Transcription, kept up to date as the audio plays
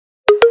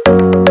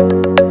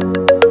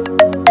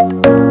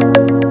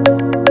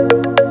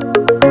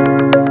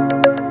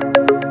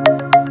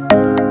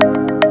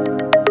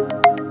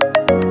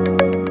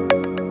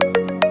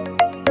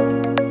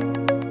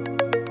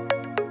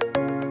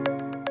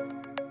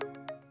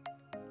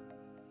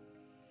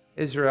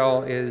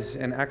Israel is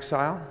in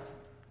exile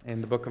in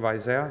the book of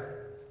Isaiah.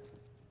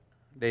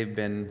 They've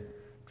been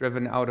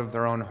driven out of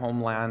their own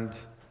homeland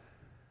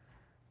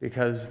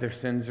because their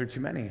sins are too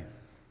many.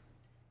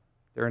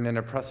 They're in an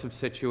oppressive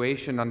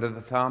situation under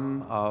the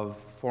thumb of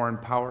foreign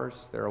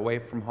powers. They're away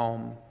from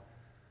home.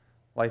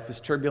 Life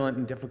is turbulent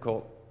and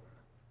difficult.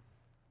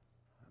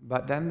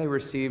 But then they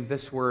receive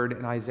this word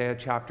in Isaiah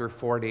chapter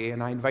 40,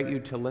 and I invite you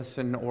to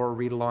listen or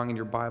read along in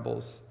your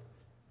Bibles.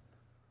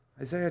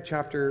 Isaiah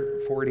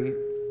chapter 40,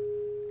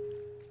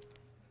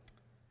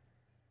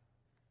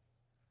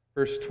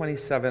 verse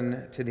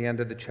 27 to the end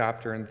of the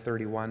chapter and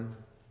 31.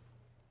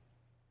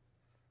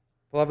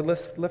 Beloved,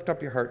 let's lift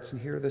up your hearts and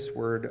hear this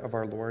word of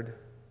our Lord.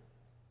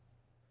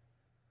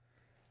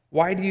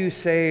 Why do you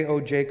say, O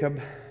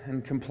Jacob,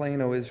 and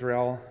complain, O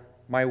Israel,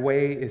 my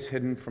way is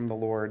hidden from the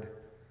Lord,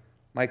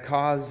 my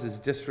cause is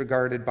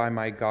disregarded by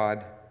my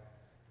God?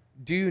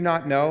 Do you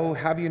not know,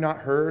 have you not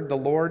heard, the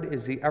Lord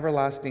is the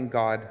everlasting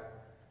God,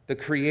 the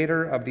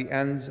creator of the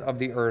ends of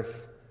the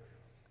earth.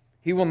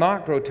 He will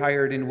not grow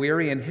tired and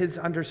weary, and his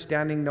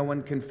understanding no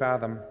one can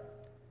fathom.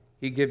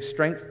 He gives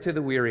strength to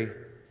the weary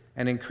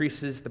and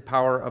increases the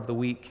power of the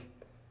weak.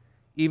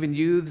 Even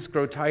youths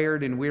grow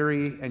tired and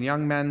weary, and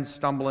young men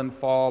stumble and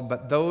fall,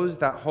 but those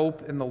that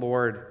hope in the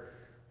Lord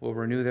will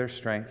renew their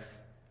strength.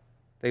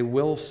 They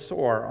will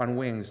soar on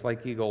wings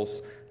like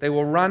eagles. They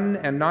will run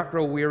and not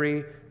grow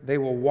weary. They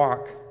will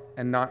walk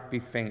and not be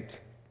faint.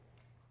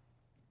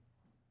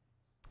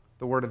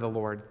 The word of the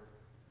Lord.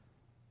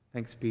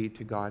 Thanks be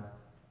to God.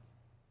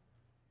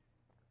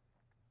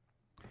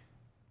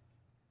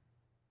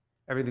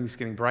 Everything's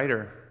getting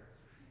brighter.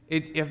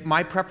 If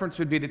my preference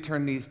would be to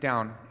turn these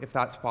down, if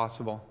that's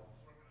possible.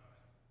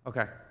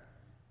 Okay.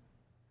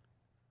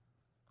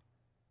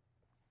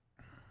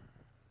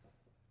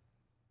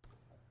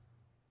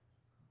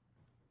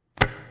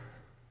 Can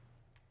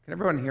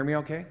everyone hear me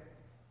okay?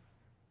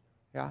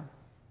 Yeah?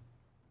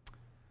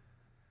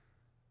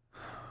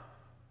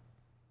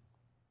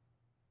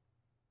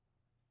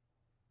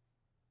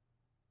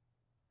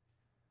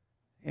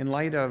 In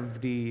light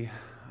of the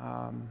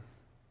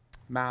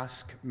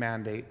mask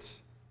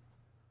mandates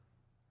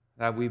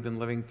that we've been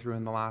living through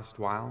in the last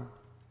while,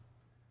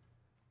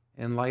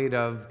 in light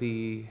of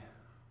the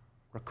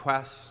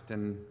request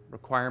and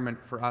requirement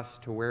for us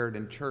to wear it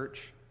in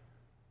church,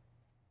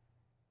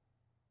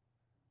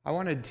 I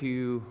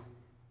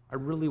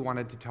really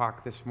wanted to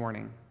talk this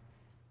morning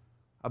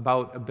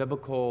about a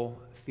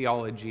biblical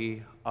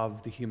theology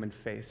of the human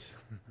face.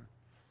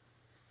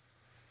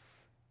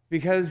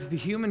 Because the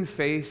human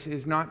face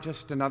is not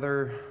just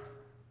another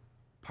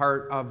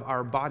part of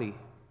our body,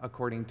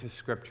 according to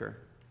Scripture,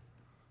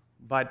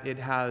 but it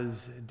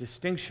has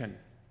distinction.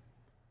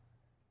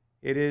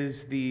 It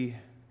is the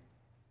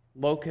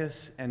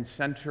locus and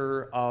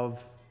center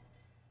of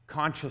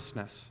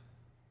consciousness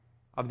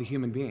of the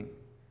human being.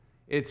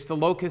 It's the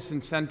locus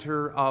and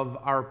center of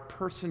our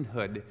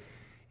personhood.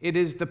 It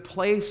is the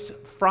place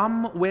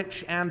from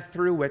which and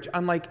through which,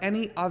 unlike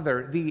any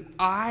other, the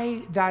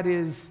I that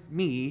is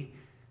me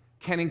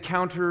can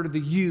encounter the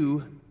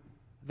you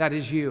that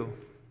is you.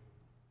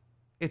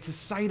 It's a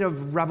site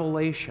of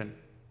revelation.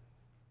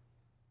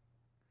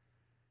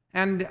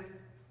 And,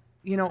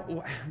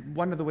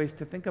 one of the ways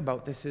to think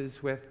about this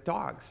is with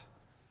dogs.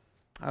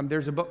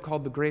 There's a book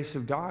called The Grace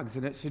of Dogs,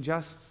 and it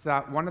suggests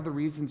that one of the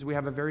reasons we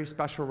have a very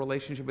special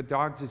relationship with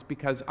dogs is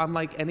because,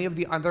 unlike any of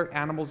the other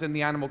animals in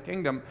the animal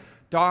kingdom,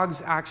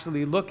 dogs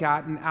actually look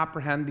at and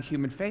apprehend the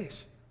human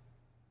face.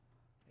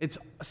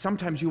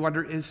 Sometimes you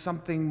wonder, is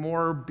something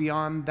more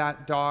beyond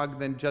that dog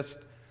than just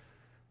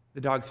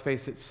the dog's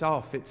face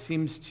itself? It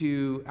seems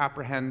to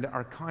apprehend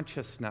our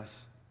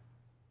consciousness.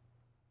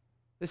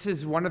 This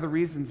is one of the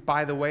reasons,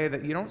 by the way,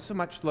 that you don't so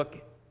much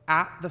look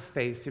at the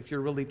face if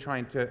you're really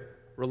trying to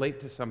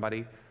relate to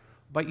somebody,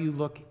 but you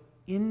look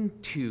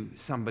into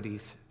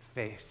somebody's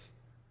face.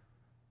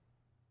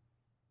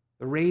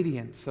 The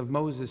radiance of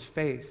Moses'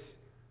 face.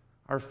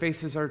 Our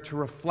faces are to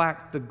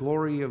reflect the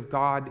glory of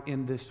God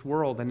in this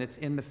world, and it's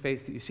in the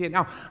face that you see it.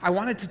 Now, I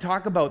wanted to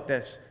talk about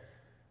this,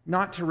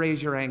 not to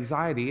raise your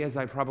anxiety, as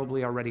I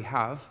probably already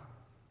have,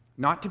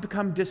 not to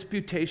become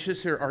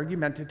disputatious or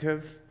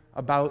argumentative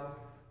about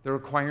the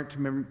requirement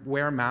to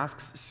wear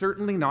masks,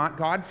 certainly not,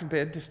 God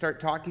forbid, to start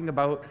talking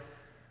about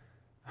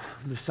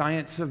the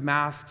science of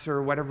masks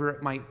or whatever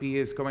it might be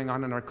is going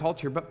on in our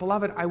culture. But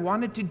beloved, I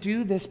wanted to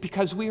do this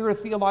because we are a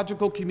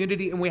theological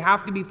community and we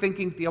have to be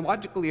thinking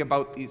theologically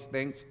about these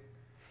things.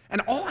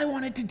 And all I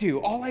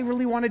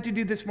really wanted to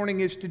do this morning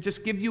is to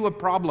just give you a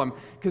problem,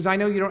 because I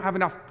know you don't have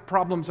enough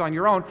problems on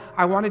your own.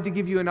 I wanted to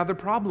give you another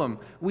problem.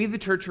 We, the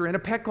church, are in a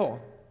pickle.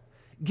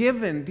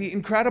 Given the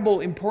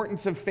incredible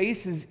importance of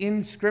faces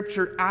in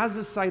Scripture as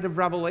a site of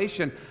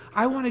revelation,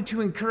 I wanted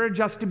to encourage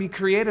us to be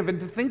creative and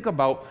to think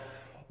about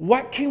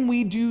what can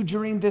we do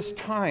during this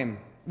time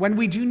when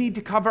we do need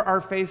to cover our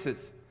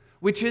faces,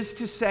 which is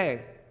to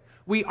say,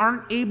 we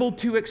aren't able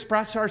to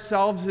express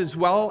ourselves as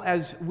well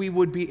as we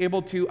would be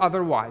able to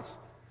otherwise.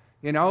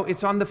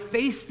 It's on the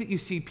face that you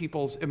see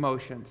people's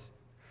emotions.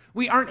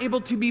 We aren't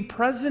able to be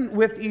present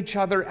with each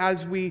other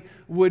as we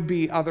would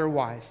be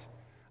otherwise.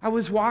 I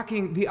was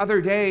walking the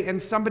other day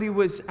and somebody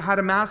had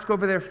a mask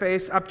over their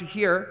face up to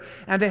here,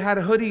 and they had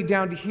a hoodie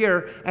down to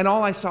here, and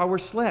all I saw were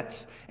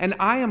slits. And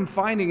I am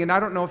finding, and I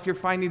don't know if you're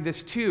finding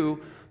this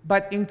too,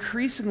 but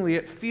increasingly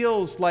it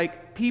feels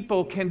like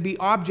people can be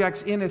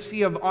objects in a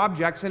sea of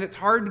objects, and it's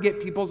hard to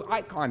get people's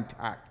eye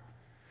contact.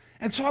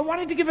 And so I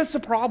wanted to give us a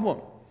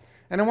problem.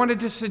 And I wanted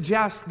to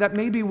suggest that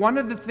maybe one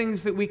of the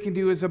things that we can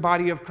do as a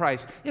body of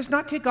Christ is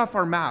not take off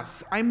our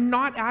masks. I'm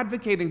not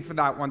advocating for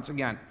that once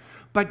again.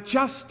 But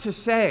just to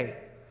say,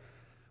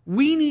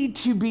 we need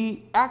to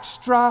be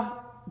extra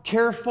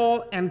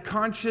careful and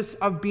conscious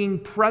of being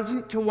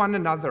present to one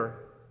another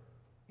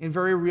in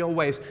very real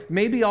ways.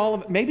 Maybe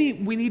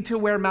we need to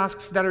wear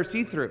masks that are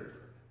see-through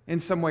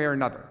in some way or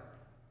another.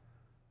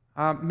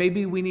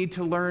 Maybe we need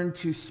to learn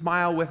to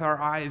smile with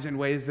our eyes in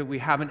ways that we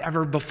haven't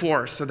ever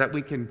before, so that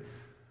we can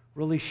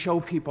really show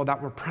people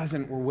that we're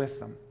present, we're with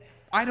them.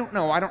 I don't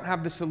know. I don't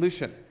have the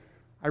solution.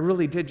 I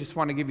really did just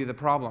want to give you the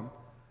problem.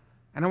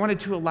 And I wanted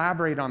to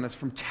elaborate on this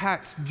from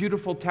text,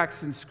 beautiful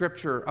texts in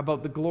Scripture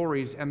about the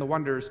glories and the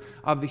wonders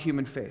of the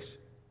human face.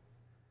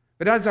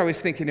 But as I was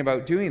thinking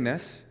about doing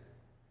this,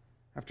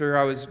 after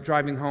I was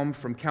driving home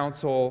from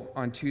council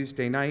on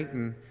Tuesday night,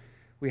 and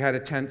we had a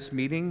tense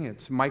meeting,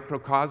 it's a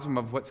microcosm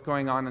of what's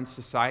going on in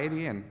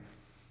society, and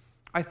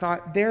I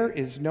thought, there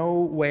is no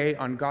way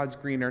on God's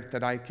green earth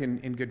that I can,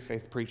 in good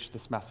faith, preach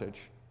this message.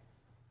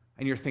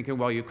 And you're thinking,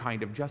 well, you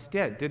kind of just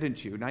did,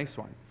 didn't you? Nice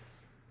one.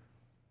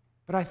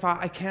 But I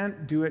thought, I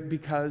can't do it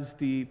because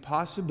the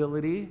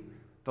possibility,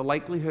 the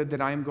likelihood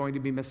that I am going to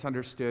be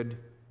misunderstood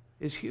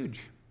is huge.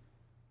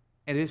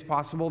 It is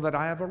possible that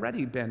I have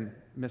already been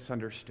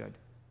misunderstood.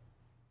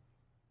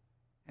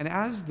 And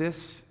as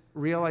this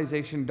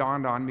realization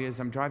dawned on me as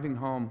I'm driving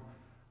home,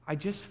 I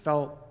just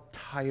felt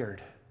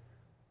tired.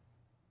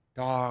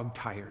 Dog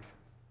tired.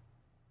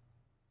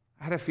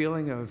 I had a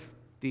feeling of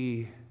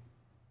the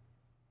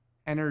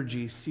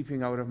energy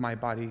seeping out of my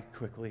body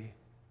quickly.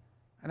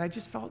 And I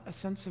just felt a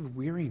sense of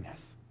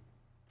weariness.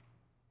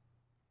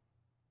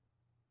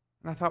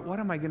 And I thought, what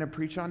am I going to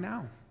preach on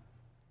now?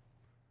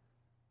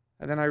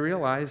 And then I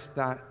realized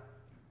that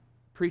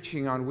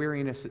preaching on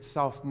weariness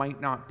itself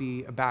might not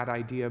be a bad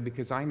idea,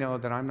 because I know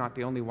that I'm not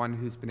the only one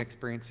who's been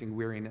experiencing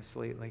weariness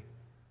lately.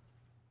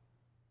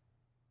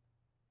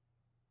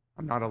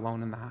 I'm not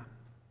alone in that.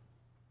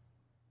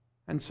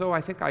 And so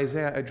I think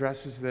Isaiah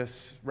addresses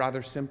this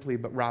rather simply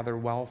but rather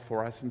well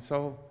for us. And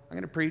so I'm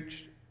going to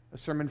preach a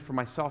sermon for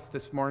myself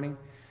this morning,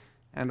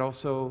 and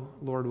also,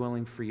 Lord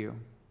willing, for you.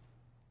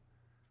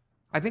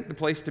 I think the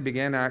place to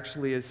begin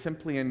actually is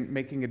simply in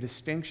making a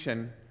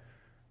distinction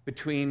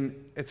between,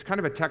 it's kind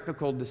of a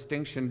technical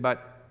distinction,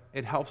 but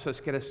it helps us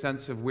get a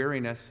sense of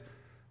weariness,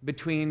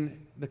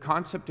 between the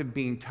concept of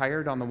being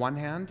tired on the one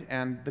hand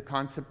and the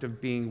concept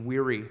of being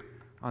weary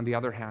on the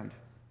other hand.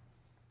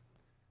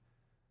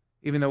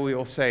 Even though we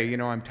will say,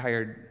 I'm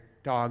tired,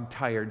 dog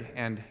tired,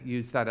 and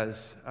use that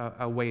as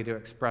a way to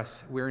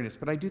express weariness.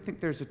 But I do think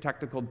there's a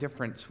technical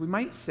difference. We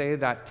might say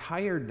that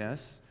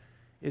tiredness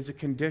is a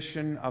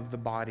condition of the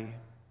body,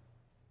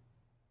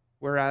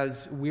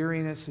 whereas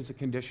weariness is a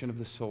condition of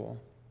the soul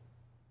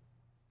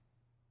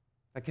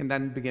that can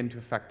then begin to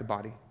affect the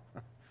body.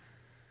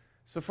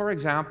 So for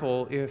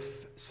example, if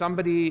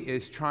somebody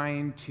is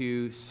trying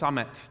to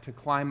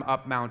climb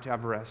up Mount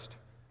Everest,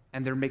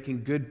 and they're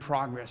making good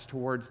progress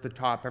towards the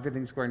top,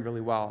 everything's going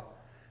really well,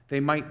 they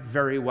might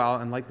very well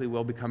and likely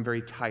will become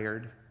very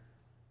tired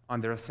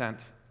on their ascent.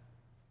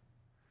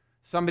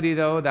 Somebody,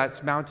 though, that's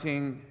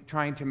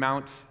trying to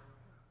mount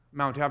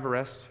Mount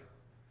Everest,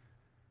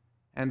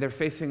 and they're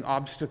facing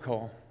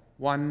obstacle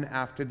one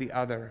after the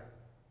other,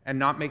 and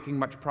not making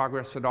much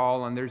progress at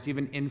all, and there's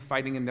even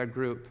infighting in their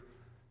group,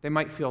 they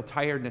might feel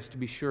tiredness, to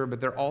be sure, but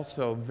they're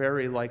also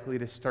very likely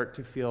to start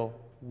to feel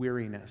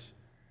weariness.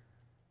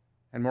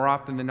 And more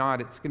often than not,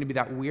 it's going to be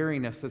that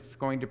weariness that's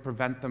going to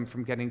prevent them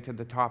from getting to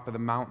the top of the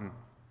mountain.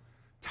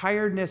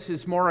 Tiredness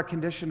is more a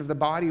condition of the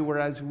body,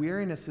 whereas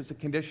weariness is a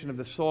condition of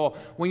the soul.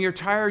 When you're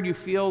tired, you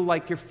feel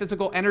like your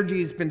physical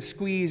energy has been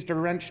squeezed or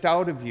wrenched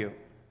out of you.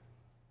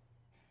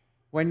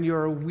 When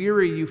you're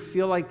weary, you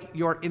feel like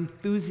your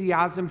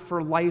enthusiasm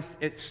for life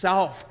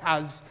itself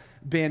has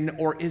been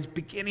or is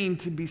beginning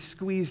to be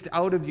squeezed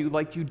out of you,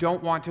 like you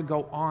don't want to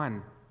go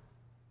on,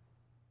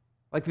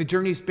 like the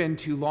journey's been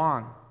too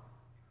long.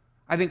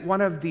 I think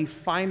one of the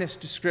finest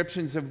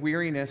descriptions of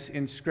weariness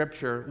in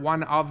Scripture,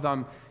 one of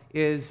them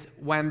is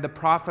when the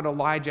prophet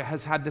Elijah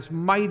has had this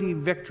mighty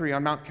victory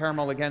on Mount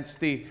Carmel against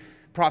the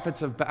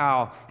prophets of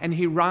Baal, and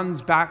he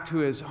runs back to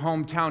his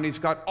hometown. He's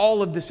got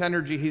all of this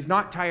energy. He's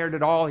not tired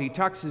at all. He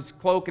tucks his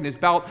cloak in his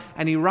belt,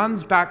 and he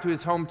runs back to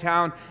his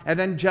hometown, and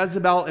then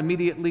Jezebel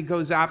immediately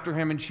goes after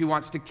him, and she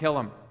wants to kill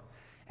him.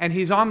 And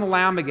he's on the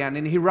lam again,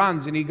 and he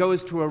runs, and he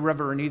goes to a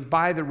river, and he's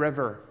by the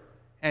river.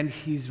 And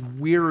he's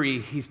weary,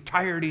 he's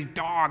tired, he's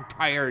dog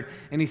tired,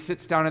 and he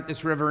sits down at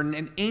this river, and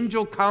an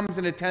angel comes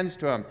and attends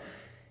to him.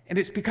 And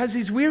it's because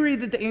he's weary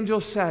that the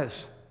angel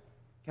says,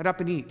 "Get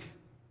up and eat.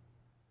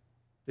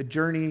 The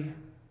journey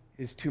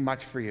is too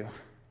much for you.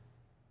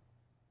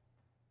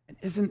 And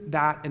isn't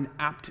that an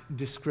apt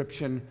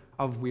description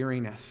of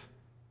weariness?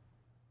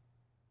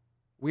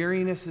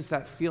 Weariness is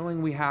that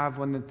feeling we have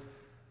when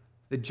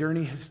the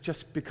journey has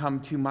just become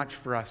too much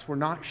for us. We're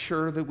not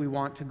sure that we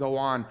want to go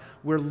on.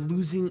 We're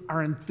losing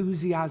our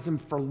enthusiasm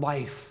for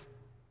life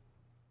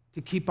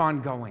to keep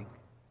on going,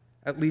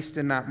 at least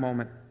in that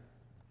moment.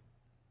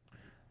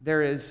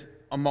 There is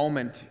a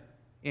moment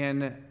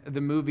in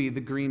the movie The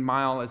Green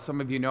Mile, as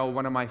some of you know,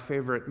 one of my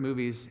favorite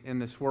movies in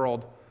this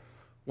world,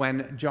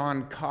 when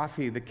John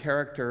Coffey, the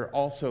character,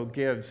 also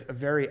gives a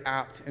very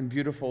apt and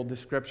beautiful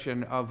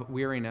description of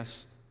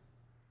weariness.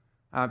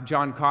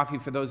 John Coffey,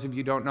 for those of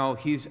you who don't know,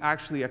 he's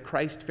actually a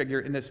Christ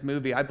figure in this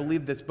movie. I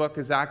believe this book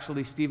is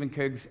actually Stephen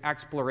King's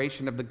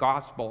exploration of the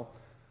gospel.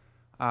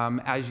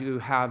 As you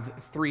have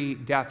 3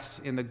 deaths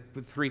in the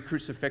 3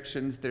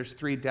 crucifixions, there's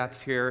 3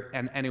 deaths here,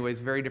 and anyways,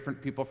 very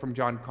different people from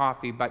John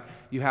Coffey, but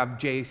you have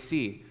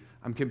J.C.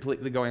 I'm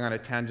completely going on a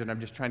tangent.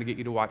 I'm just trying to get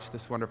you to watch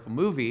this wonderful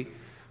movie.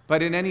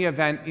 But in any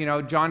event,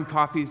 John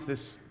Coffey's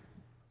this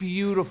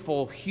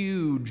beautiful,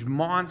 huge,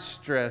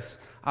 monstrous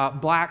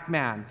black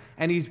man.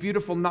 And he's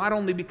beautiful not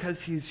only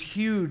because he's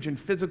huge in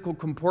physical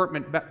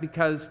comportment, but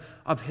because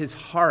of his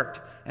heart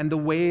and the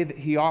way that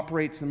he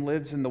operates and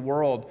lives in the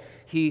world.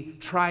 He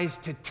tries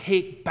to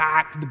take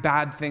back the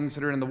bad things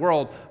that are in the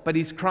world, but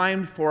he's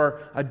crying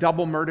for a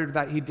double murder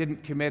that he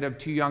didn't commit of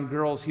 2 young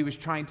girls. He was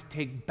trying to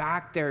take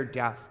back their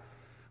death.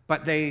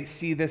 But they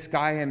see this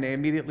guy and they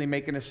immediately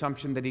make an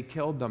assumption that he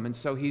killed them. And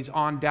so he's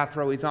on death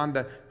row. He's on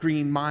the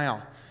Green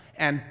Mile.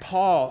 And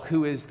Paul,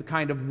 who is the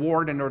kind of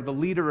warden or the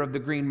leader of the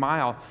Green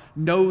Mile,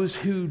 knows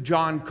who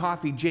John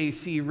Coffey,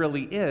 J.C.,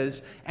 really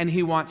is, and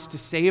he wants to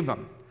save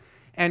him.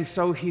 And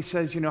so he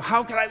says,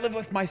 how can I live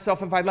with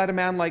myself if I let a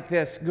man like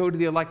this go to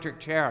the electric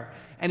chair?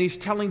 And he's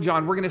telling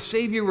John, we're going to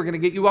save you, we're going to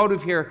get you out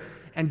of here.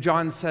 And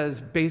John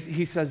says,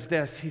 he says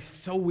this, he's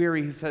so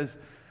weary, he says,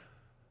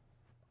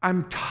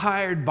 I'm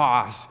tired,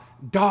 boss,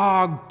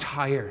 dog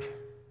tired.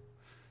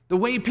 The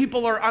way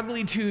people are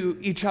ugly to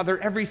each other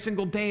every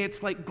single day,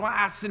 it's like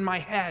glass in my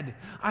head.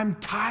 I'm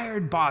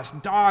tired, boss,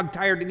 dog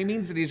tired. And he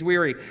means that he's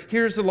weary.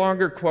 Here's the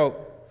longer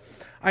quote.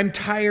 I'm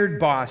tired,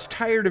 boss,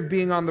 tired of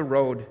being on the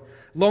road,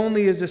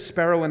 lonely as a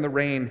sparrow in the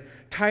rain,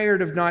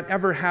 tired of not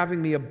ever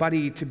having me a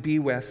buddy to be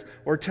with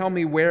or tell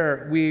me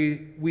where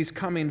we's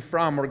coming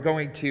from or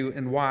going to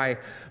and why.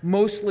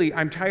 Mostly,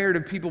 I'm tired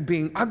of people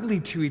being ugly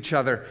to each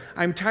other.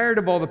 I'm tired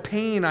of all the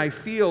pain I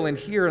feel and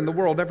hear in the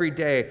world every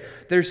day.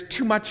 There's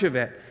too much of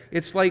it.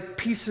 It's like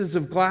pieces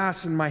of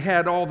glass in my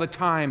head all the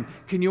time.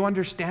 Can you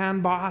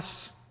understand,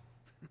 boss?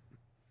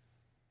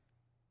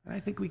 And I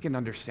think we can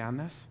understand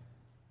this,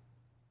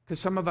 because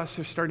some of us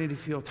are starting to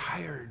feel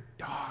tired,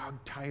 dog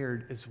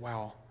tired as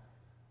well.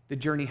 The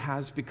journey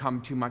has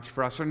become too much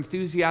for us. Our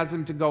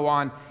enthusiasm to go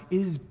on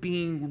is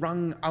being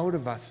wrung out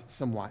of us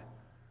somewhat.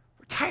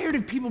 We're tired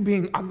of people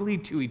being ugly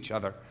to each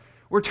other.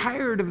 We're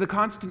tired of the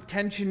constant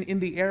tension in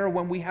the air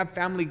when we have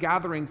family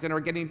gatherings and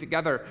are getting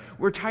together.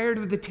 We're tired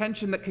of the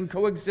tension that can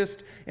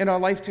coexist in our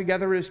life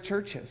together as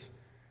churches.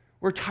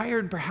 We're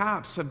tired,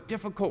 perhaps, of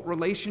difficult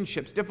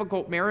relationships,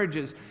 difficult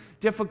marriages,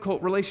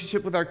 difficult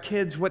relationship with our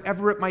kids,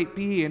 whatever it might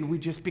be, and we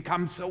just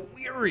become so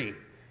weary.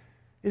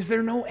 Is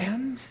there no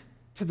end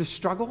to the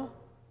struggle?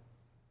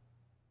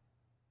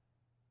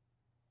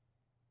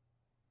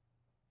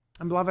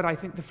 And beloved, I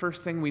think the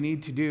first thing we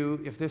need to do,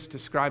 if this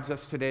describes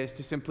us today, is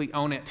to simply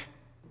own it.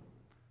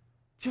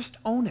 Just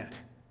own it.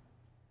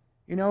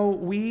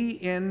 We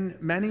in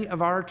many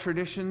of our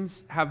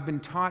traditions have been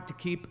taught to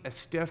keep a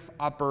stiff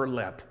upper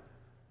lip.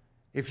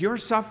 If you're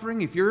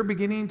suffering, if you're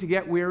beginning to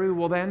get weary,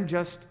 well then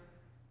just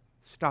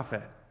stuff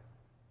it.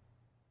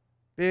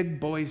 Big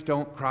boys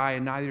don't cry,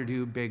 and neither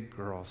do big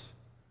girls.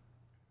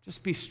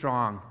 Just be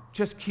strong.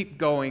 Just keep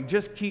going.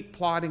 Just keep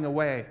plodding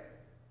away.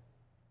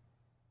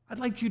 I'd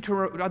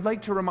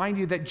like to remind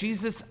you that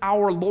Jesus,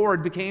 our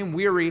Lord, became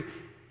weary,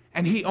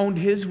 and he owned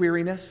his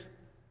weariness.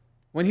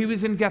 When he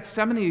was in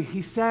Gethsemane,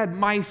 he said,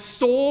 my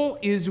soul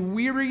is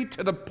weary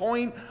to the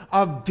point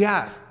of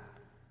death.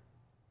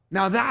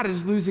 Now that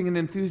is losing an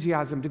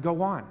enthusiasm to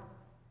go on.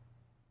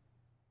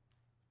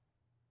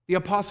 The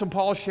Apostle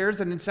Paul shares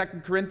it in 2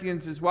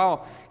 Corinthians as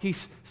well. He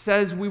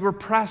says, we were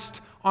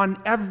pressed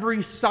on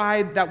every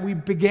side that we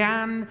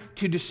began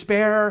to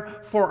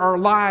despair for our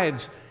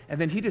lives.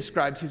 And then he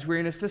describes his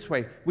weariness this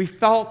way. We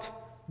felt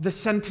the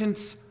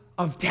sentence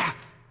of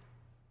death.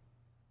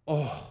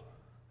 Oh,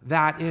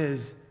 that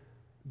is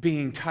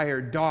being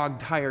tired, dog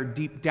tired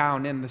deep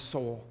down in the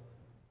soul,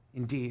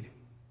 indeed.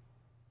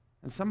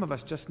 And some of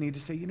us just need to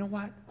say, you know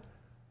what?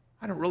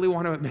 I don't really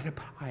want to admit it,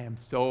 but I am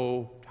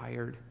so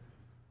tired.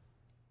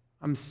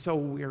 I'm so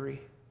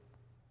weary.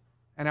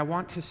 And I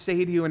want to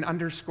say to you and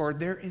underscore,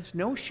 there is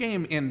no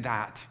shame in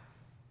that.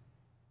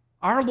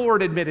 Our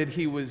Lord admitted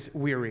he was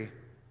weary.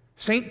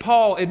 St.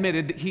 Paul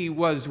admitted that he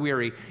was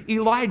weary.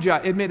 Elijah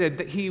admitted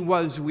that he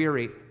was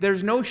weary.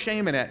 There's no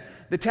shame in it.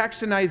 The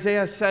text in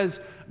Isaiah says,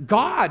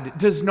 God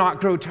does not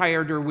grow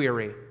tired or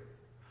weary.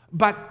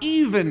 But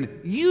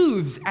even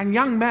youths and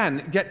young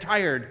men get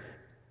tired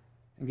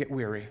and get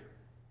weary.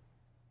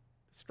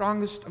 The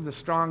strongest of the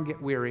strong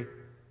get weary.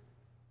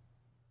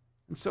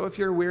 And so if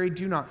you're weary,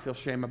 do not feel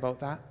shame about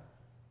that.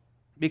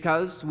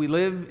 Because we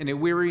live in a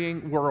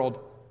wearying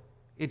world.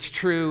 It's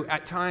true,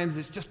 at times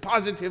it's just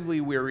positively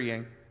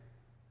wearying.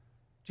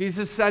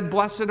 Jesus said,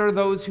 "Blessed are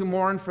those who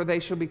mourn, for they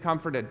shall be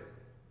comforted."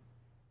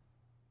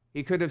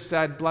 He could have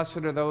said, "Blessed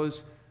are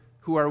those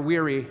who are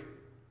weary,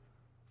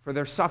 for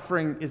their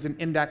suffering is an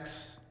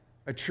index,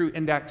 a true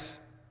index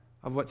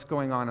of what's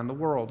going on in the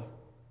world."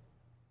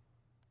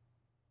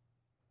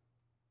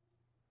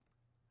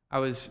 I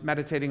was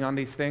meditating on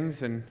these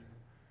things and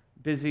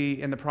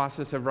busy in the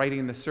process of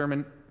writing the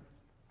sermon.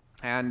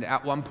 And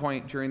at one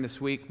point during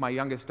this week, my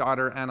youngest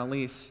daughter,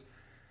 Annalise,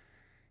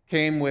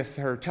 came with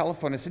her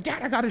telephone and said,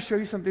 "Dad, I got to show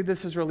you something.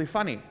 This is really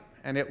funny."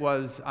 And it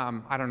was,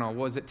 I don't know,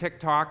 was it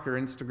TikTok or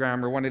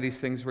Instagram or one of these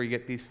things where you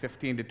get these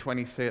 15 to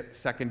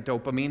 20-second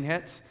dopamine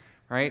hits,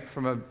 right,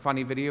 from a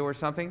funny video or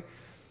something?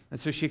 And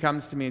so she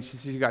comes to me and she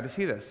says, "You got to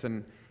see this."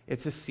 And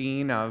it's a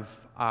scene of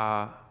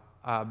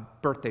a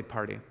birthday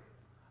party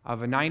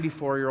of a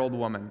 94-year-old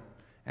woman.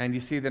 And you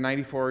see the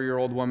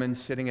 94-year-old woman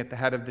sitting at the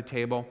head of the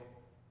table.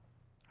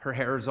 Her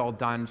hair is all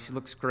done. She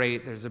looks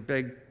great. There's a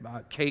big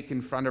cake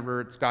in front of her.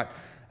 It's got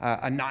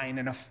a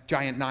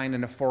giant 9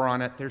 and a 4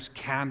 on it. There's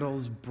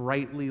candles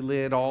brightly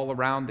lit all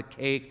around the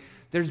cake.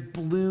 There's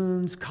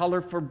balloons,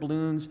 colorful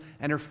balloons,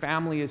 and her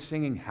family is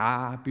singing,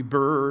 "Happy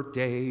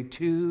birthday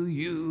to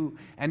you."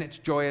 And it's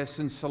joyous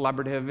and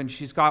celebrative, and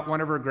she's got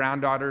one of her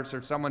granddaughters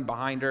or someone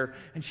behind her,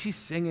 and she's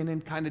singing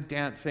and kind of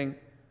dancing.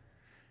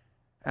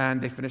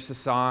 And they finish the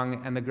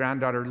song, and the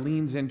granddaughter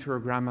leans into her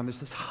grandmother and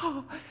says,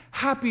 "Oh,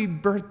 happy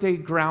birthday,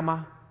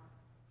 Grandma."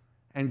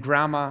 And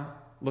Grandma,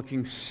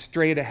 looking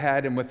straight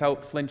ahead and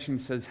without flinching,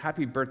 says,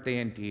 "Happy birthday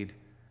indeed,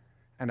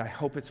 and I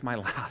hope it's my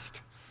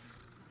last."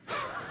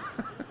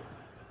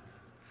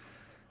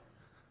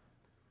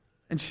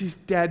 And she's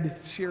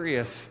dead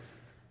serious.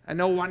 And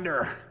no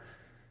wonder,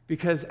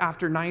 because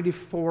after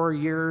 94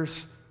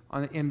 years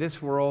in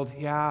this world,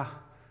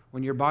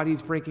 when your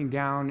body's breaking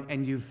down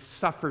and you've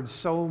suffered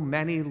so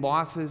many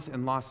losses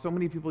and lost so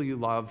many people you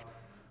love,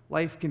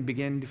 life can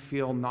begin to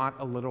feel not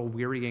a little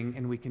wearying,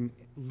 and we can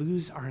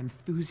lose our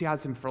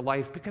enthusiasm for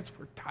life because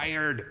we're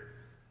tired,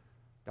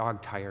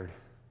 dog-tired.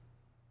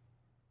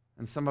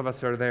 And some of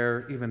us are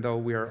there even though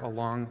we're a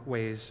long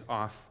ways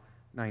off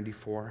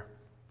 94.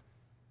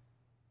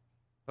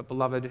 But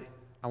beloved,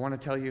 I want to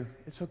tell you,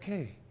 it's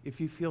okay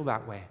if you feel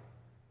that way.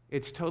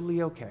 It's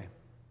totally okay.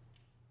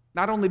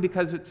 Not only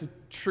because it's a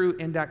true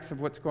index of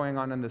what's going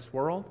on in this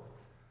world,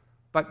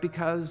 but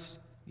because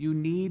you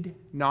need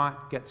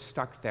not get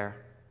stuck there.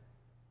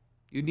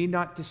 You need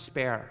not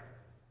despair.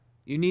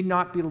 You need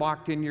not be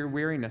locked in your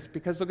weariness,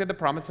 because look at the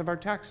promise of our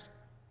text.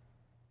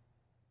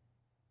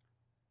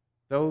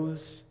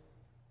 Those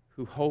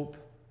who hope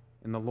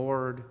in the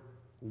Lord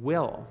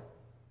will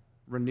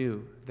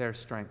renew their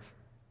strength.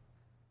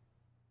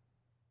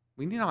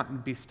 We need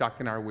not be stuck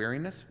in our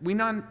weariness. We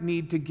not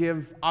need to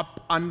give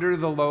up under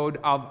the load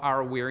of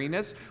our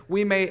weariness.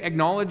 We may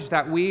acknowledge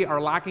that we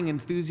are lacking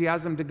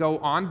enthusiasm to go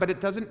on, but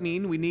it doesn't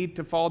mean we need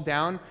to fall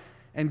down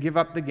and give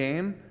up the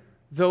game.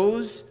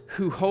 Those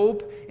who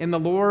hope in the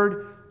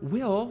Lord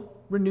will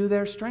renew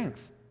their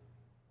strength.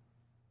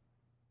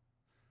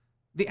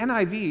 The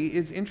NIV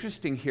is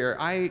interesting here.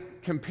 I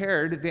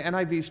compared the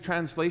NIV's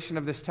translation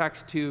of this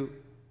text to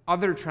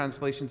other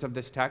translations of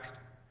this text.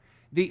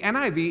 The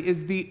NIV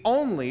is the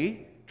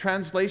only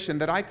translation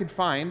that I could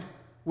find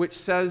which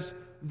says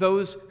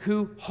those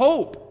who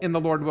hope in the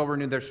Lord will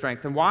renew their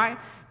strength. And why?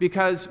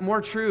 Because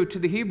more true to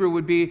the Hebrew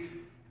would be,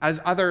 as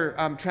other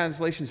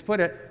translations put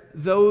it,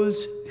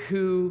 those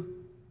who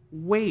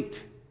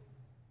wait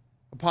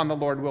upon the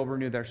Lord will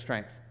renew their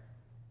strength.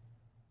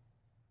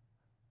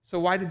 So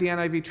why did the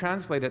NIV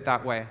translate it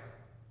that way?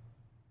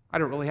 I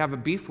don't really have a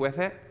beef with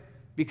it,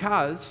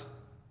 because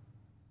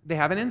they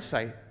have an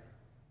insight.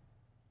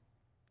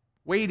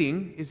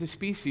 Waiting is a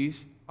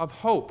species of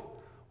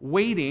hope.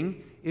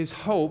 Waiting is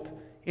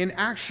hope in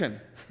action.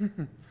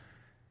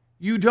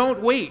 You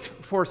don't wait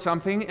for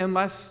something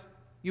unless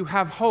you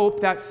have hope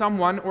that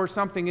someone or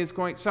someone's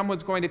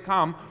going to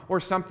come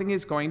or something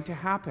is going to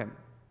happen.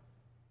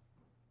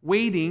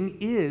 Waiting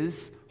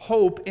is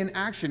hope in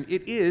action.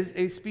 It is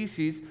a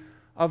species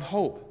of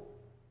hope.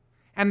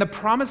 And the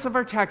promise of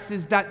our text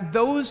is that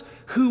those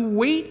who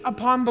wait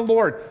upon the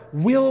Lord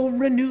will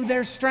renew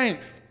their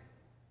strength.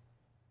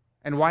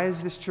 And why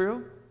is this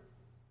true?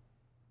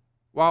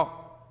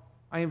 Well,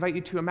 I invite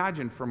you to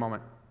imagine for a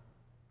moment.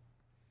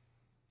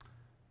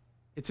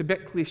 It's a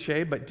bit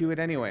cliche, but do it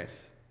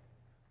anyways.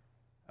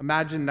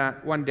 Imagine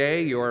that one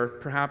day you're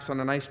perhaps on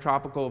a nice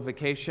tropical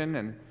vacation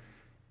and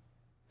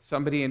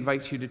somebody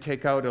invites you to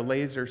take out a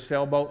laser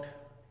sailboat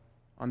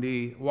on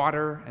the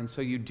water, and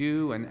so you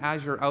do, and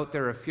as you're out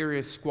there, a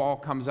furious squall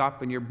comes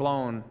up and you're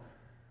blown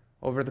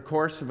over the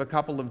course of a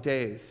couple of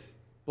days.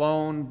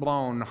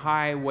 Blown,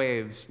 high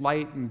waves,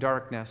 light and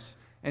darkness,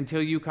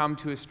 until you come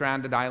to a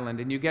stranded island.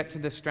 And you get to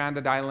the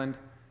stranded island,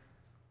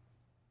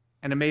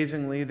 And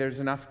amazingly, there's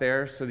enough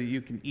there so that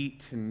you can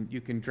eat and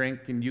you can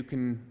drink and you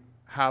can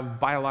have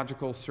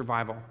biological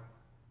survival.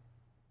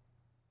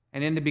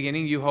 And in the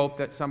beginning, you hope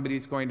that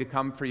somebody's going to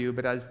come for you,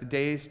 but as the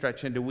days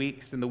stretch into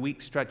weeks and the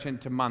weeks stretch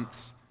into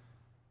months,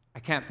 I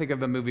can't think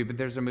of a movie, but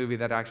there's a movie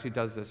that actually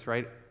does this,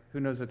 right? Who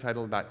knows the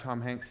title of that?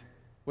 Tom Hanks?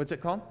 What's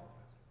it called?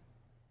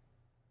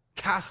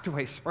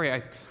 Castaway. Sorry, I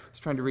was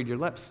trying to read your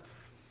lips.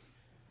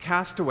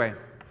 Castaway.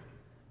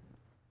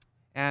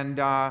 And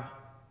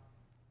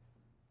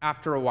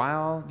after a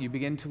while, you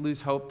begin to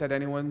lose hope that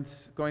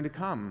anyone's going to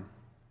come,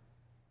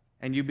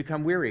 and you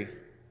become weary.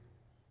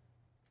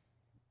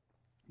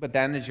 But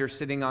then as you're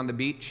sitting on the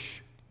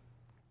beach,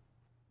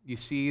 you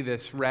see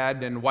this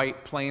red and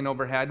white plane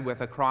overhead with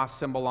a cross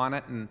symbol on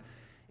it, and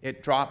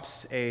it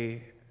drops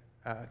a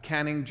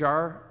canning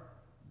jar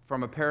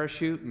from a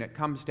parachute, and it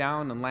comes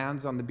down and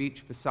lands on the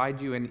beach beside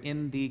you, and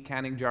in the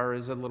canning jar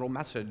is a little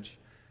message.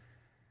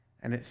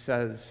 And it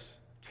says,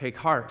 "Take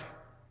heart.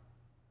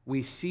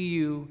 We see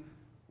you.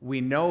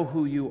 We know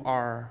who you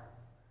are.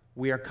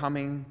 We are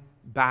coming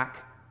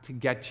back to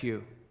get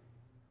you.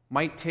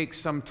 Might take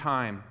some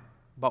time,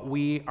 but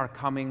we are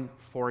coming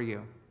for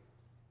you."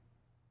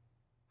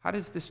 How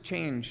does this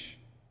change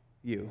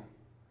you?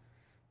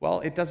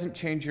 Well, it doesn't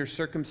change your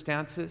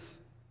circumstances.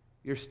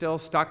 You're still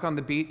stuck on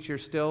the beach. You're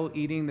still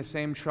eating the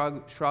same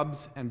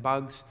shrubs and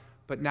bugs,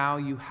 but now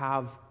you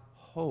have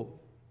hope.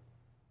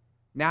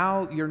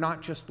 Now you're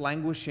not just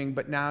languishing,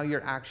 but now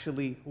you're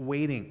actually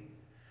waiting,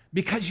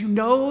 because you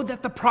know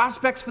that the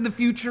prospects for the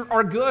future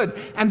are good.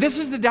 And this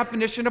is the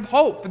definition of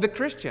hope for the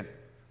Christian.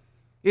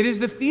 It is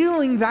the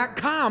feeling that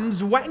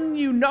comes when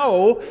you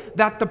know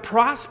that the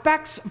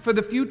prospects for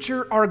the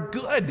future are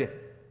good.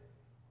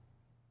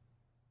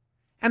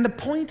 And the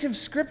point of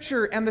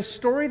Scripture and the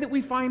story that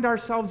we find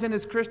ourselves in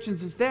as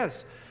Christians is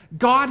this: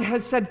 God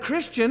has said,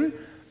 Christian,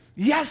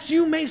 yes,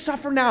 you may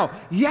suffer now.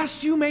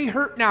 Yes, you may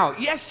hurt now.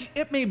 Yes,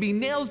 it may be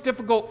nails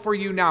difficult for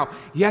you now.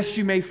 Yes,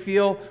 you may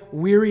feel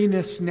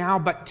weariness now,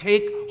 but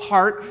take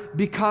heart,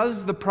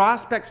 because the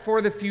prospects for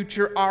the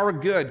future are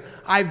good.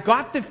 I've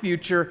got the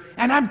future,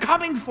 and I'm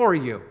coming for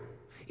you.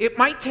 It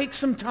might take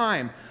some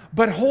time,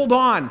 but hold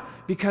on,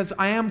 because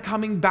I am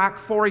coming back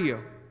for you.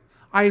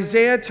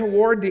 Isaiah,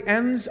 toward the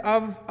end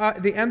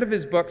of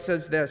his book,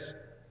 says this.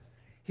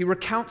 He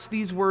recounts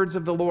these words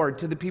of the Lord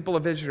to the people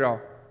of Israel.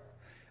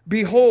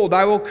 "Behold,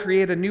 I will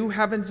create a new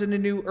heavens and a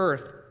new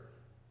earth.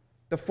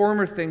 The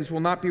former things will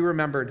not be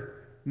remembered,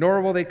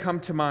 nor will they come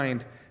to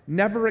mind.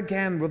 Never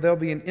again will there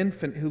be an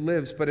infant who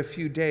lives but a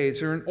few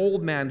days, or an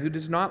old man who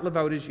does not live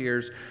out his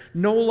years.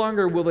 No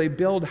longer will they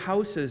build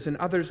houses and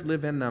others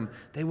live in them.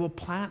 They will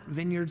plant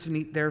vineyards and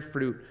eat their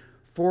fruit.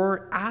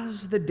 For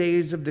as the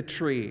days of the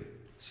tree,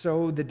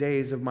 so the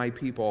days of my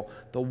people.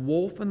 The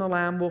wolf and the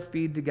lamb will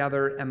feed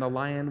together, and the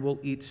lion will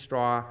eat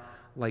straw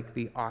like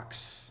the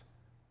ox."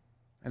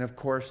 And of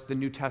course, the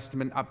New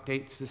Testament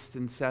updates this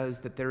and says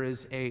that there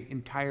is an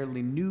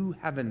entirely new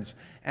heavens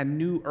and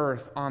new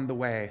earth on the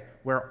way,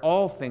 where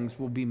all things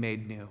will be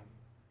made new.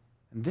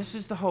 And this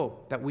is the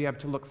hope that we have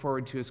to look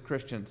forward to as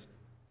Christians.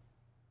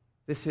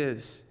 This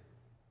is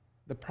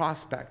the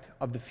prospect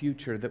of the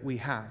future that we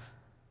have.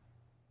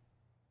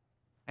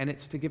 And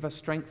it's to give us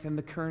strength in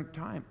the current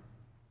time,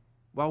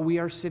 while we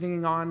are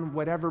sitting on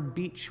whatever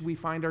beach we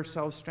find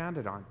ourselves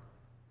stranded on.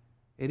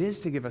 It is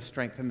to give us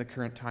strength in the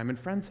current time. And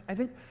friends, I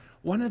think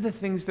one of the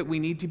things that we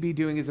need to be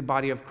doing as a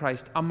body of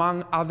Christ,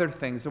 among other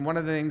things, and one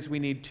of the things we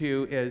need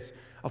to is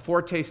a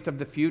foretaste of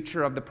the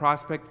future, of the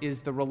prospect, is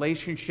the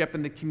relationship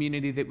and the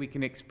community that we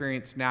can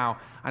experience now.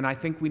 And I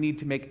think we need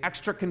to make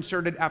extra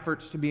concerted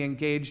efforts to be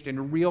engaged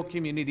in real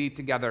community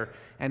together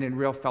and in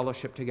real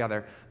fellowship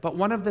together. But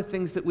one of the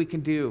things that we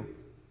can do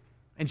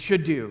and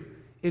should do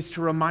is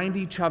to remind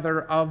each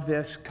other of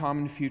this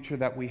common future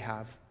that we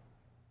have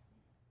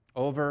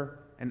over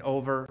and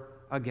over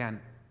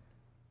again.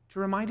 To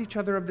remind each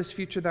other of this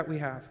future that we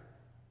have.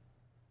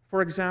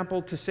 For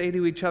example, to say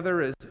to each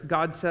other, as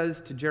God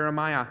says to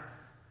Jeremiah,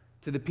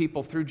 to the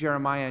people through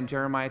Jeremiah in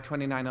Jeremiah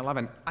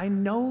 29:11, "I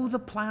know the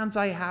plans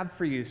I have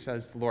for you,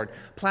 says the Lord.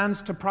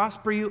 Plans to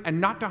prosper you and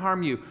not to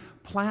harm you.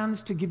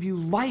 Plans to give you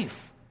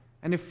life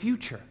and a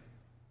future."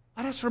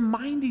 Let us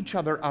remind each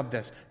other of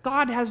this.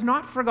 God has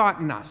not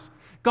forgotten us.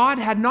 God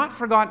had not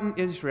forgotten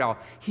Israel.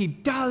 He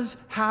does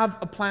have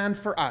a plan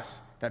for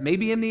us. That may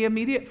be in the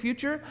immediate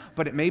future,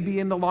 but it may be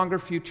in the longer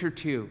future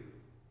too.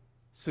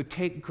 So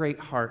take great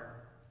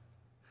heart.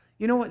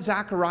 You know what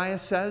Zechariah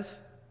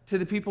says to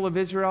the people of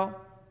Israel?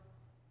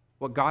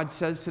 What God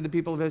says to the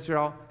people of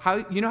Israel?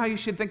 You know how you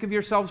should think of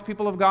yourselves,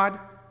 people of God?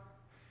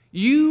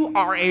 You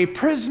are a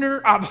prisoner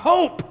of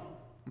hope.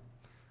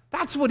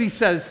 That's what he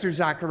says through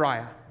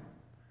Zechariah.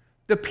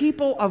 The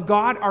people of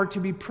God are to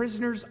be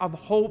prisoners of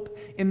hope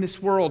in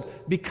this world,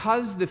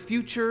 because the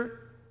future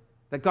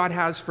that God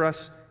has for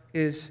us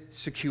is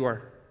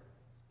secure.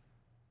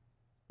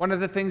 One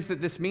of the things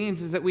that this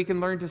means is that we can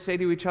learn to say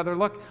to each other,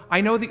 look, I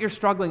know that you're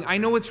struggling. I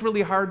know it's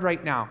really hard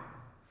right now,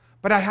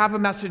 but I have a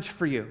message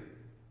for you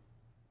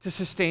to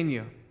sustain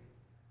you.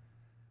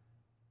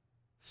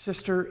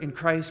 Sister in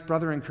Christ,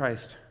 brother in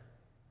Christ,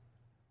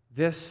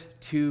 This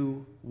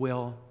too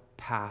will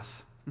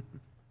pass.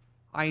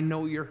 I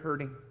know you're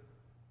hurting,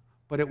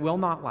 but it will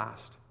not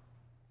last.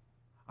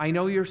 I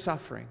know you're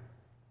suffering,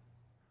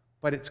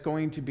 but it's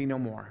going to be no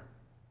more.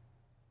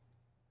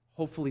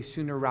 Hopefully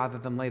sooner rather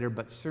than later,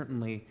 but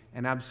certainly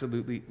and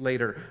absolutely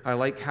later. I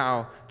like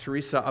how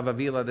Teresa of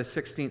Avila, the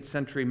 16th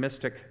century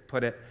mystic,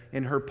 put it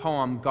in her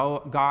poem,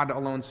 God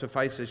Alone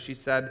Suffices. She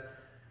said,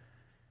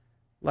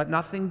 "Let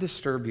nothing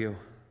disturb you.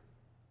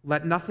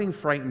 Let nothing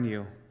frighten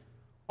you.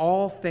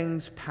 All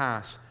things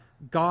pass.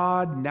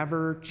 God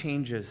never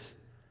changes.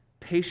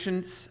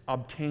 Patience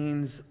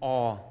obtains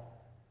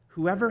all.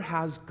 Whoever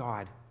has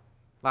God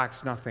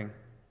lacks nothing.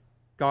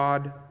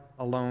 God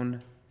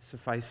alone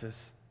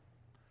suffices."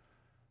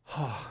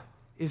 Oh,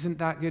 isn't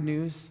that good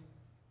news?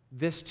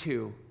 This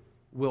too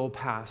will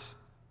pass.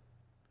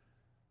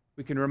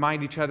 We can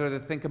remind each other to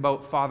think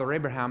about Father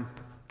Abraham.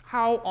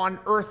 How on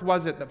earth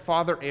was it that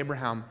Father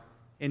Abraham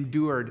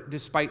endured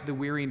despite the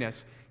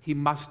weariness he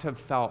must have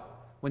felt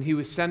when he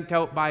was sent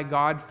out by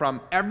God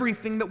from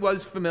everything that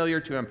was familiar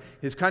to him,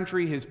 his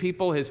country, his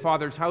people, his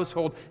father's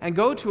household, and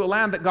go to a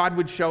land that God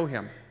would show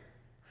him?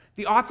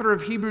 The author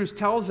of Hebrews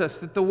tells us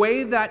that the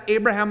way that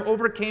Abraham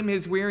overcame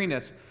his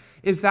weariness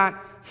is that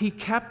he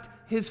kept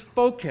his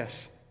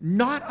focus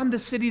not on the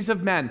cities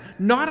of men,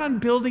 not on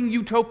building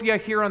utopia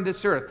here on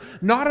this earth,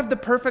 not of the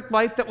perfect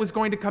life that was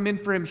going to come in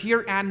for him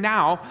here and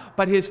now,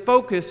 but his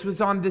focus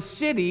was on the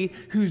city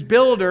whose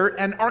builder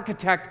and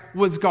architect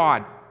was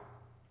God.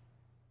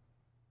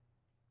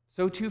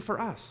 So too for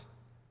us.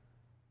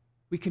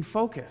 We can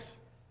focus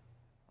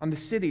on the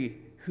city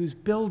whose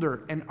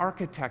builder and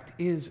architect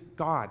is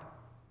God.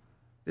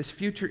 This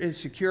future is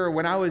secure.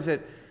 When I was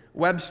at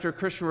Webster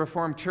Christian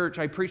Reformed Church,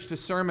 I preached a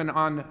sermon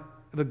on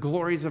the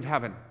glories of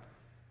heaven.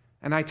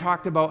 And I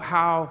talked about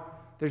how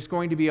there's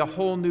going to be a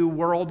whole new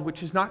world,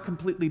 which is not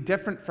completely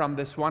different from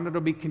this one.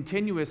 It'll be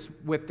continuous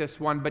with this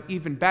one, but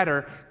even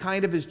better,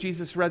 kind of as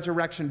Jesus'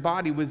 resurrection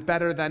body was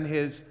better than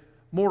his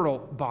mortal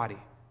body.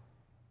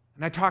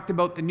 And I talked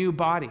about the new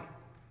body.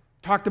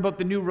 Talked about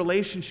the new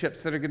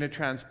relationships that are going to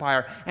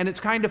transpire. And it's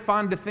kind of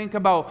fun to think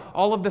about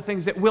all of the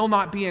things that will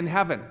not be in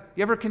heaven.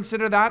 You ever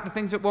consider that? The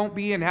things that won't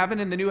be in heaven,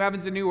 in the new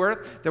heavens and new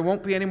earth? There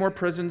won't be any more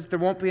prisons. There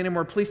won't be any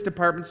more police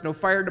departments, no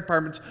fire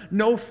departments,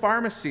 no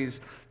pharmacies.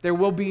 There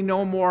will be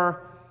no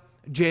more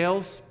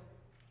jails.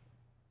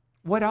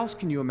 What else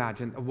can you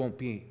imagine that won't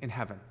be in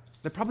heaven?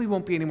 There probably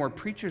won't be any more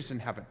preachers in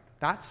heaven.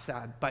 That's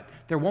sad, but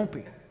there won't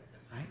be.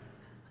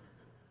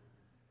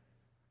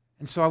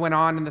 And so I went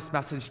on in this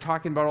message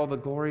talking about all the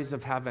glories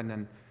of heaven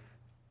and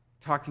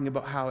talking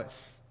about how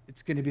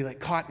it's going to be like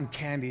cotton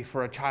candy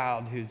for a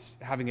child who's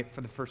having it for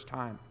the first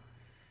time.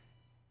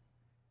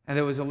 And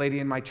there was a lady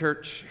in my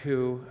church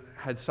who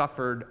had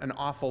suffered an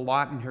awful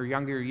lot in her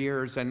younger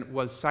years and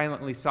was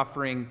silently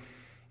suffering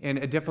in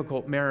a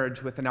difficult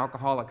marriage with an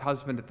alcoholic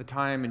husband at the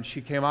time. And she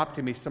came up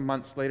to me some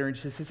months later and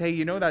she says, "Hey,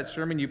 you know that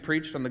sermon you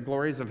preached on the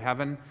glories of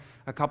heaven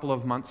a couple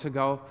of months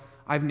ago?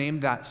 I've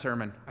named that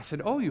sermon." I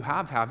said, "Oh, you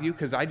have you?"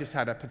 Because I just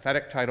had a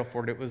pathetic title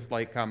for it. It was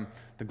like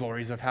The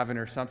Glories of Heaven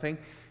or something.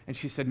 And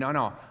she said,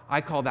 No,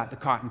 I call that the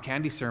cotton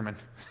candy sermon.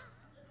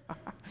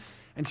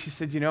 And she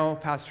said, "You know,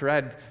 Pastor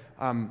Ed,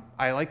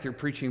 I like your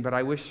preaching, but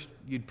I wish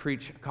you'd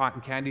preach a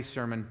cotton candy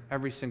sermon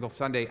every single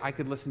Sunday. I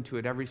could listen to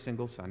it every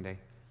single Sunday."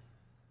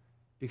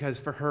 Because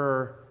for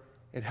her,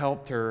 it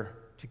helped her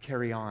to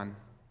carry on.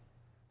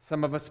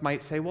 Some of us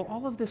might say, well,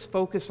 all of this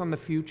focus on the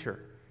future,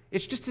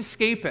 it's just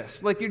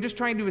escapist. Like you're just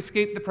trying to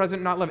escape the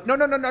present, not live it.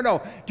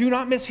 No. Do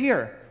not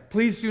mishear.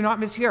 Please do not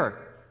mishear.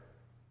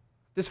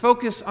 This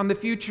focus on the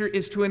future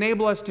is to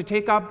enable us to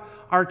take up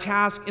our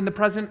task in the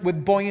present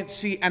with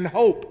buoyancy and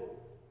hope,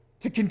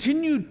 to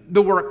continue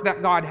the work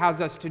that God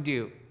has us to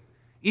do,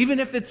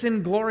 even if it's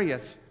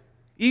inglorious,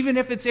 even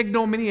if it's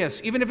ignominious,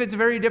 even if it's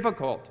very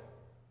difficult,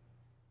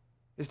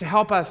 is to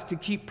help us to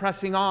keep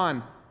pressing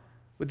on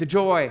with the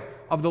joy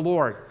of the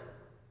Lord.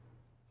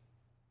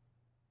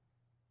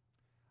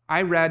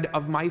 I read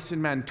Of Mice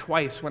and Men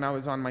twice when I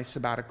was on my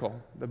sabbatical,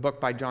 the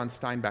book by John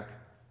Steinbeck.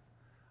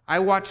 I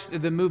watched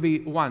the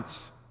movie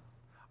once.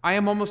 I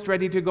am almost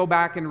ready to go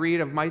back and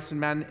read Of Mice and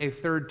Men a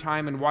third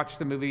time and watch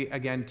the movie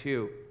again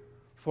too,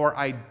 for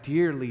I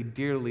dearly,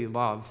 dearly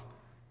love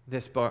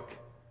this book.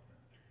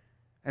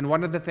 And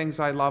one of the things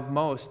I love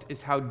most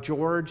is how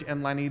George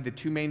and Lenny, the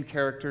two main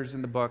characters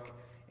in the book,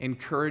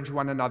 encourage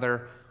one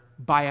another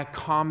by a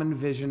common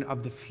vision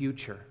of the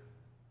future.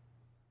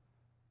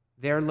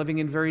 They're living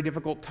in very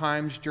difficult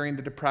times during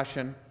the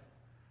Depression.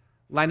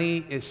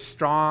 Lenny is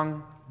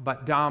strong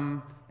but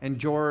dumb, and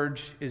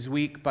George is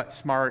weak but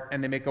smart,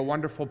 and they make a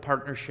wonderful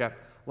partnership.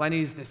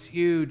 Lenny's this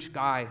huge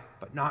guy,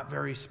 but not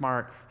very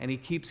smart, and he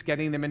keeps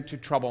getting them into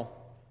trouble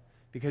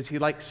because he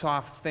likes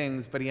soft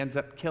things, but he ends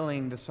up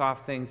killing the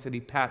soft things that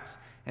he pets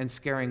and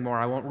scaring more.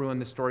 I won't ruin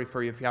the story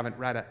for you if you haven't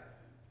read it.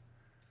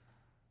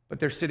 But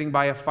they're sitting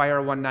by a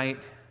fire one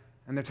night,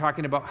 and they're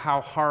talking about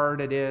how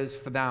hard it is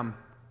for them,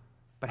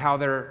 but how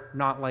they're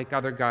not like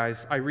other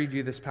guys. I read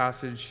you this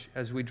passage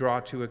as we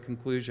draw to a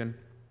conclusion.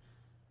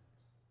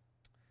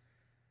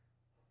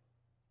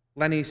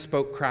 Lenny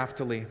spoke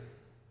craftily.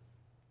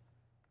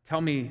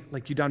 Tell me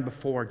like you done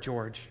before,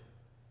 George.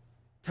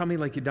 Tell me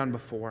like you done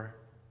before.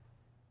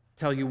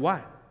 Tell you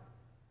what?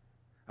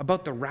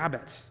 About the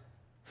rabbits.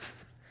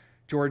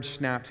 George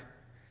snapped.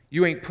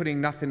 You ain't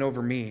putting nothing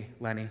over me,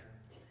 Lenny.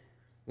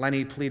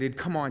 Lenny pleaded,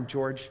 come on,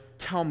 George.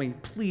 Tell me,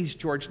 please,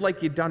 George,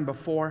 like you done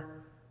before.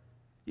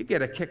 You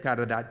get a kick out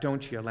of that,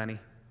 don't you, Lenny?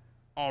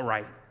 All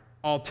right,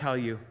 I'll tell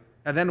you,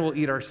 and then we'll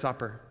eat our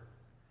supper.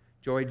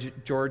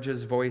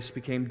 George's voice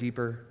became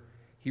deeper.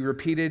 He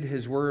repeated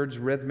his words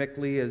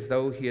rhythmically as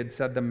though he had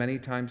said them many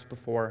times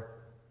before.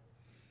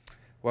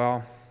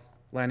 Well,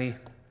 Lenny,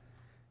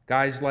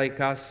 guys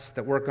like us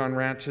that work on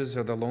ranches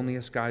are the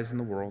loneliest guys in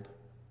the world.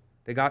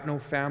 They got no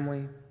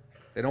family.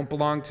 They don't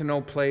belong to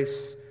no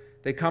place.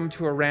 They come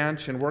to a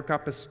ranch and work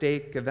up a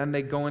stake, and then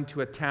they go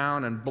into a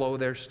town and blow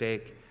their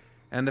stake.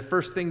 And the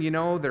first thing you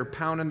know, they're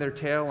pounding their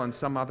tail on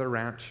some other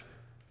ranch.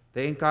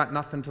 They ain't got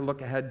nothing to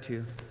look ahead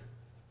to.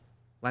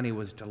 Lenny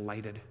was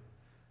delighted.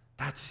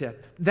 That's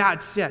it.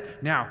 That's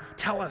it. Now,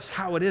 tell us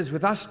how it is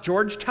with us,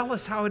 George. Tell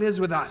us how it is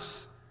with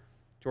us.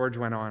 George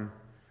went on.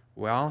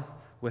 Well,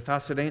 with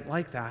us it ain't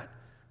like that.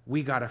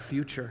 We got a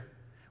future.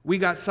 We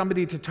got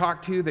somebody to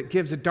talk to that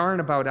gives a darn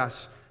about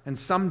us. And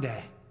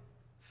someday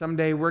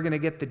we're going to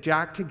get the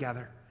jack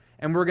together,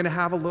 and we're going to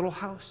have a little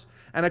house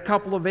and a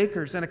couple of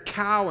acres and a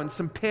cow and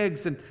some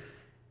pigs. And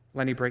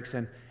Lenny breaks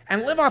in,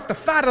 and live off the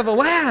fat of the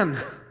land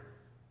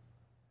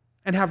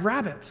and have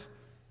rabbits.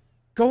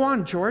 Go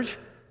on, George.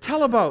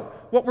 Tell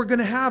about what we're going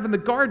to have in the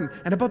garden,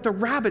 and about the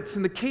rabbits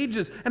in the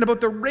cages, and about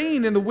the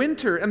rain in the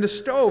winter and the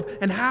stove,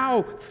 and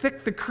how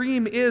thick the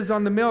cream is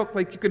on the milk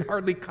like you can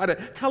hardly cut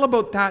it. Tell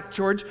about that,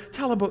 George.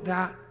 Tell about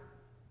that.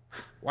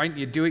 Why don't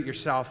you do it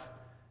yourself?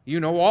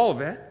 You know all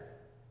of it.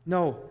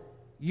 No,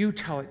 you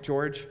tell it,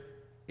 George.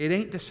 It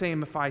ain't the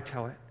same if I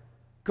tell it.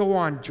 Go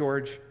on,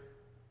 George.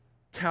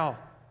 Tell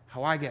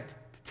how I get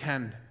to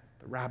tend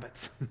the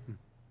rabbits.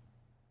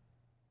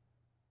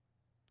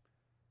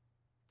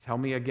 Tell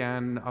me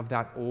again of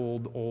that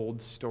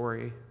old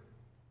story.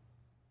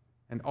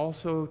 And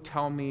also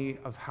tell me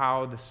of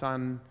how the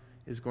sun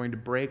is going to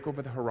break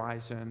over the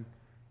horizon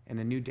in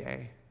a new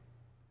day.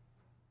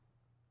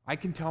 I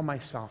can tell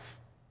myself.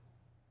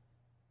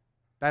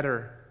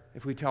 Better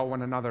if we tell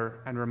one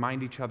another and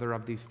remind each other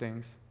of these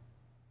things.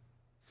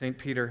 St.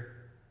 Peter,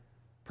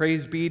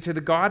 praise be to the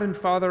God and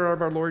Father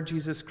of our Lord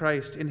Jesus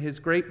Christ. In his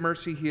great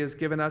mercy, he has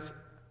given us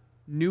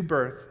new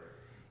birth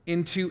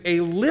into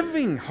a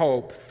living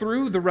hope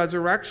through the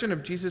resurrection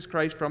of Jesus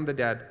Christ from the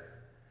dead,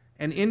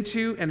 and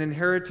into an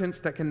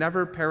inheritance that can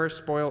never perish,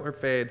 spoil, or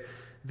fade.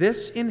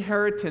 This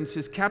inheritance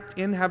is kept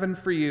in heaven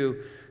for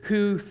you,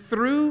 who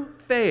through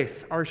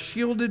faith are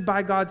shielded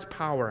by God's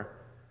power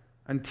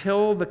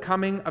until the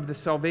coming of the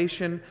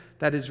salvation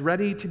that is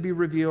ready to be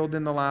revealed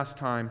in the last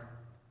time.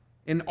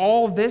 In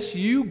all this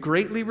you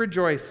greatly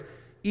rejoice,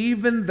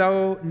 even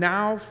though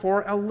now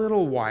for a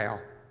little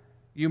while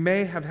you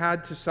may have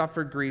had to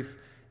suffer grief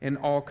in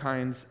all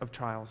kinds of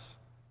trials.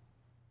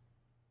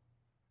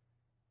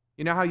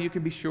 You know how you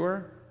can be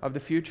sure of the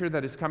future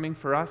that is coming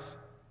for us?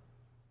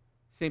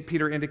 St.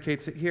 Peter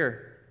indicates it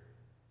here.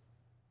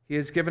 He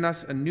has given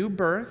us a new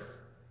birth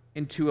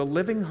into a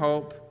living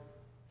hope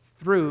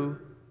through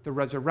the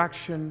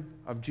resurrection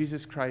of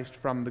Jesus Christ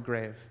from the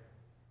grave.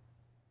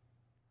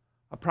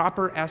 A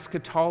proper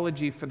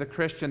eschatology for the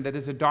Christian that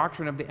is a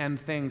doctrine of the end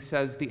things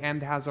says the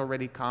end has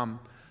already come.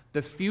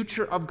 The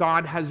future of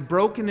God has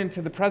broken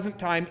into the present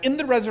time in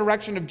the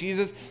resurrection of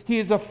Jesus. He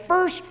is a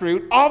first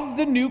fruit of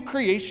the new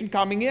creation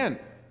coming in.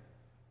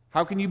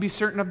 How can you be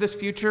certain of this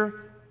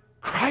future?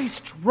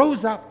 Christ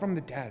rose up from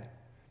the dead.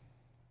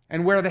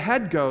 And where the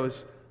head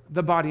goes,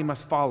 the body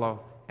must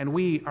follow. And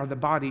we are the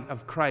body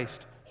of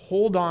Christ.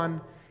 Hold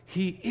on.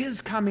 He is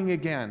coming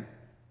again.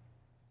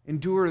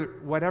 Endure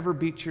whatever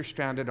beach you're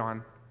stranded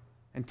on,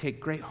 and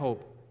take great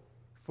hope.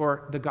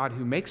 For the God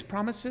who makes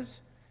promises,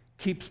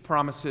 keeps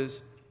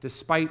promises,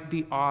 despite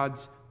the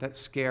odds that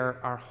scare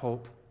our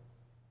hope.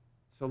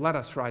 So let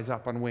us rise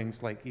up on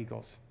wings like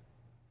eagles,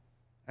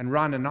 and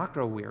run and not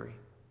grow weary,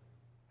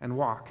 and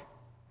walk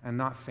and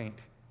not faint.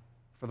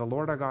 For the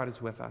Lord our God is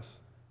with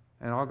us.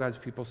 And all God's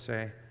people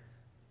say,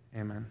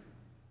 amen.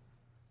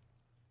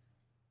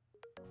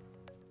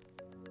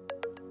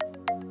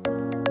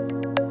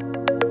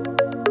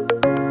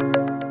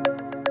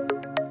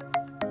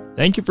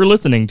 Thank you for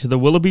listening to the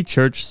Willoughby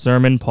Church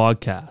Sermon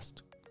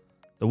Podcast.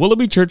 The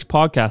Willoughby Church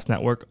Podcast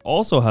Network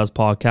also has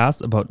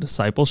podcasts about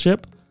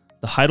discipleship,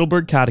 the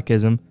Heidelberg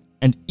Catechism,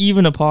 and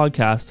even a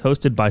podcast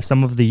hosted by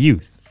some of the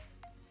youth.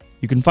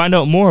 You can find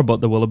out more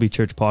about the Willoughby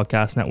Church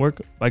Podcast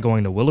Network by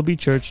going to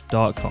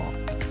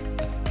willoughbychurch.com.